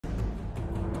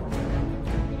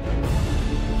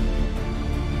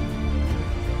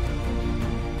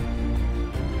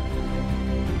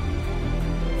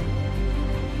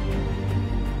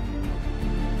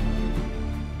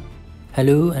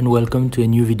Hello and welcome to a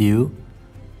new video.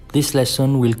 This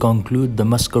lesson will conclude the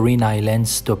Mascarene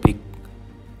Islands topic.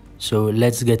 So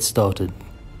let's get started.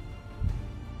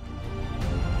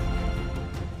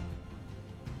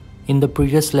 In the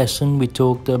previous lesson we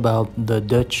talked about the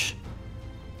Dutch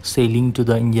sailing to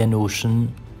the Indian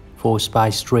Ocean for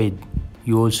spice trade.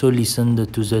 You also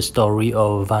listened to the story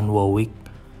of Van Warwick,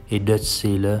 a Dutch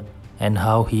sailor, and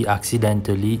how he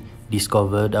accidentally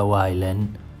discovered our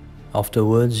island.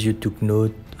 Afterwards, you took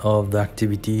note of the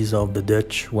activities of the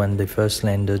Dutch when they first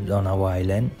landed on our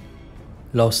island.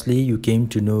 Lastly, you came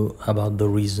to know about the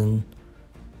reason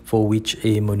for which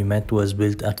a monument was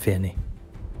built at Ferney.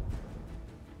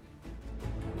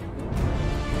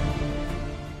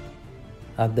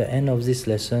 At the end of this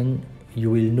lesson, you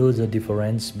will know the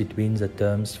difference between the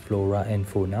terms flora and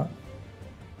fauna.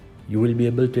 You will be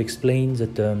able to explain the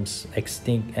terms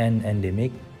extinct and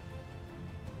endemic.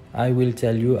 I will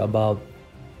tell you about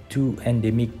two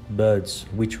endemic birds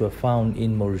which were found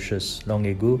in Mauritius long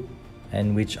ago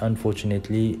and which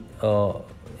unfortunately are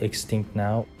extinct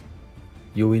now.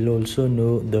 You will also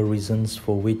know the reasons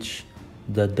for which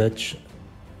the Dutch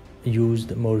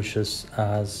used Mauritius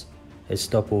as a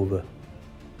stopover.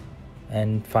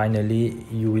 And finally,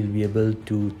 you will be able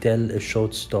to tell a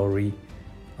short story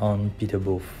on Peter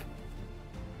Both.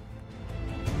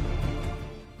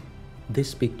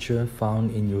 This picture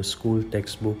found in your school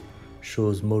textbook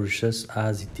shows Mauritius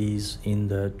as it is in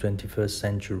the 21st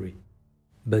century.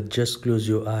 But just close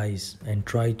your eyes and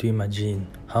try to imagine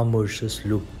how Mauritius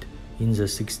looked in the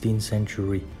 16th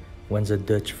century when the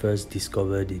Dutch first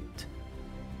discovered it.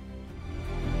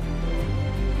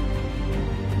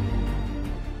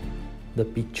 The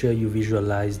picture you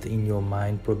visualized in your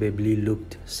mind probably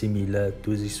looked similar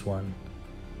to this one.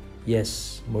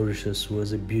 Yes, Mauritius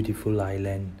was a beautiful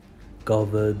island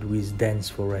covered with dense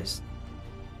forest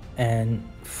and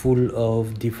full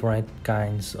of different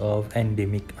kinds of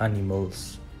endemic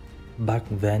animals back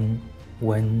then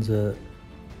when the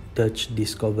Dutch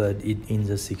discovered it in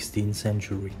the 16th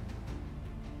century.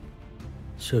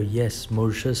 So yes,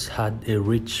 Mauritius had a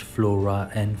rich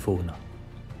flora and fauna.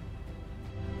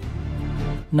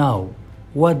 Now,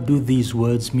 what do these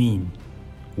words mean?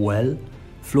 Well,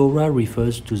 flora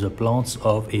refers to the plants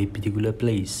of a particular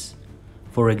place.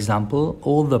 For example,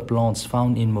 all the plants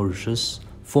found in Mauritius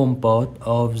form part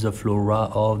of the flora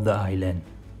of the island,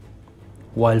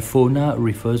 while fauna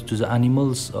refers to the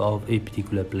animals of a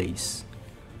particular place.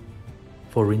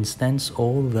 For instance,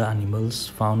 all the animals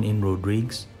found in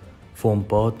Rodrigues form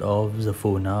part of the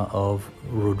fauna of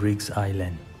Rodrigues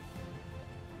Island.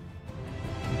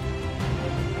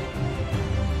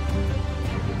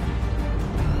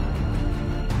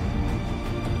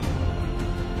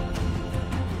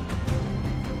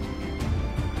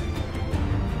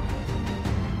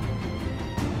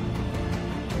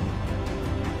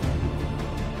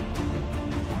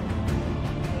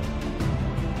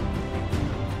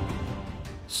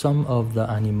 Some of the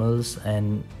animals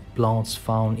and plants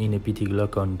found in a particular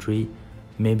country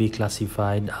may be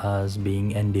classified as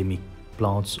being endemic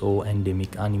plants or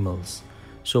endemic animals.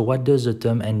 So what does the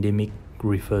term endemic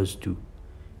refers to?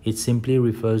 It simply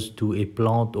refers to a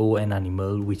plant or an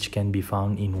animal which can be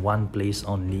found in one place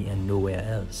only and nowhere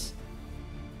else.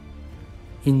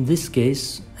 In this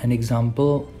case, an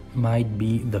example might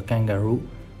be the kangaroo,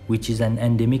 which is an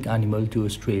endemic animal to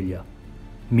Australia,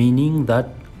 meaning that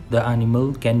the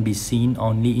animal can be seen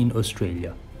only in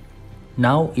Australia.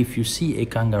 Now, if you see a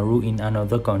kangaroo in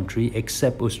another country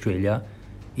except Australia,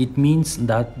 it means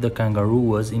that the kangaroo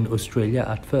was in Australia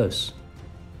at first,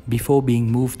 before being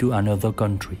moved to another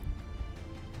country.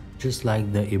 Just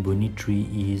like the ebony tree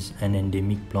is an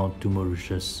endemic plant to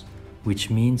Mauritius, which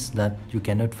means that you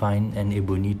cannot find an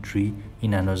ebony tree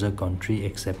in another country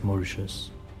except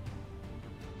Mauritius.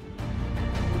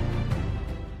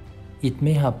 It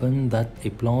may happen that a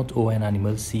plant or an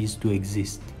animal cease to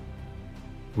exist.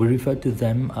 We refer to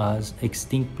them as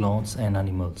extinct plants and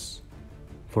animals.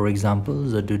 For example,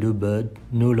 the dodo bird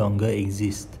no longer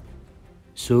exists,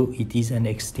 so it is an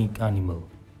extinct animal.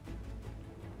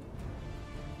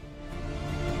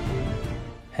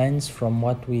 Hence, from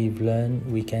what we've learned,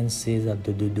 we can say that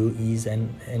the dodo is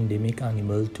an endemic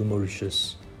animal to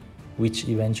Mauritius, which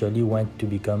eventually went to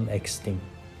become extinct.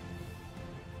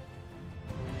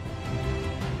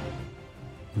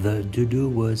 The dodo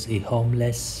was a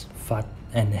harmless, fat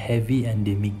and heavy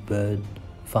endemic bird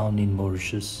found in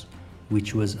Mauritius,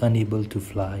 which was unable to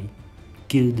fly,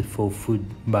 killed for food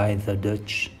by the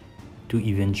Dutch to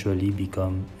eventually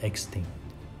become extinct.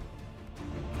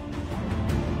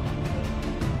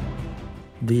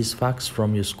 These facts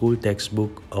from your school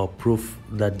textbook are proof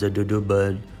that the dodo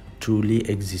bird truly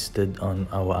existed on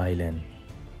our island.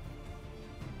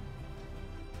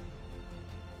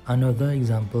 Another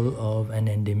example of an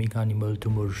endemic animal to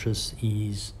Mauritius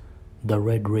is the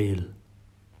red rail.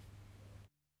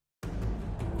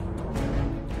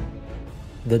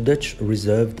 The Dutch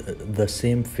reserved the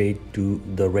same fate to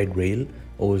the red rail,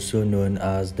 also known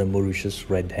as the Mauritius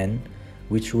red hen,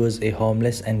 which was a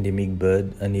harmless endemic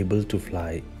bird unable to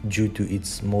fly due to its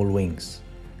small wings,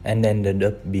 and ended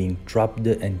up being trapped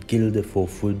and killed for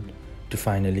food to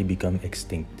finally become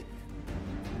extinct.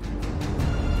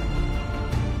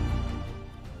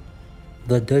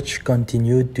 The Dutch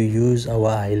continued to use our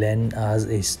island as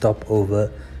a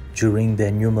stopover during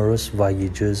their numerous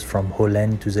voyages from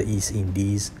Holland to the East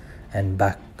Indies and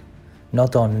back,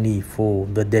 not only for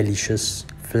the delicious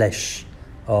flesh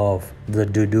of the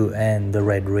dodo and the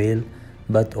red rail,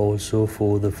 but also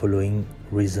for the following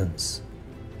reasons.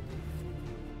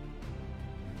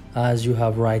 As you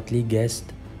have rightly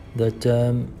guessed, the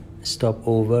term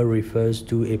stopover refers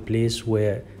to a place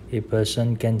where a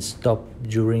person can stop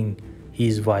during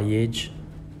his voyage,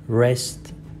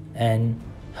 rest, and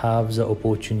have the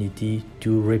opportunity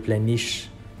to replenish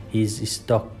his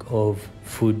stock of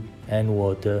food and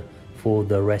water for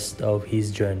the rest of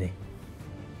his journey.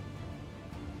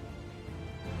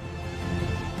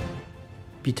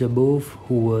 Peter Bove,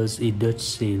 who was a Dutch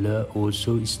sailor,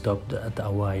 also stopped at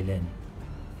our island.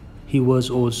 He was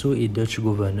also a Dutch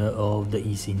governor of the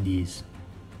East Indies.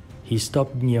 He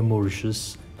stopped near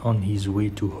Mauritius on his way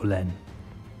to Holland.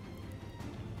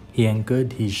 He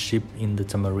anchored his ship in the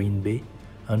Mascarene Bay.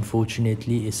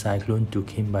 Unfortunately, a cyclone took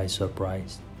him by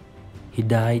surprise. He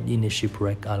died in a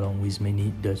shipwreck along with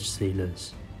many Dutch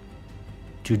sailors.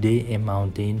 Today, a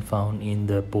mountain found in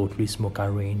the Port Louis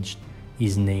Range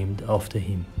is named after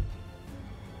him.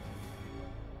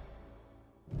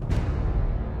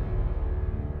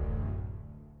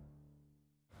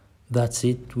 That's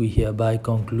it. We hereby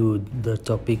conclude the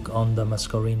topic on the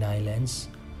Mascarene Islands.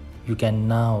 You can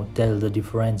now tell the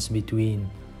difference between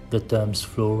the terms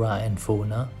flora and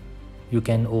fauna. You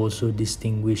can also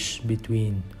distinguish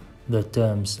between the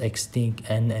terms extinct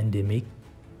and endemic.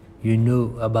 You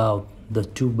know about the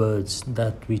two birds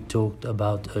that we talked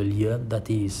about earlier, that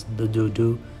is the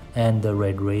dodo and the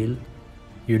red rail.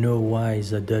 You know why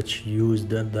the Dutch used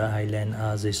the island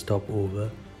as a stopover.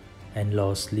 And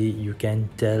lastly, you can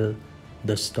tell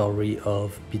the story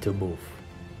of Peter Bove.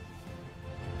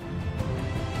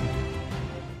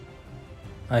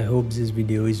 I hope this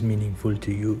video is meaningful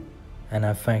to you, and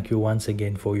I thank you once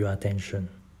again for your attention.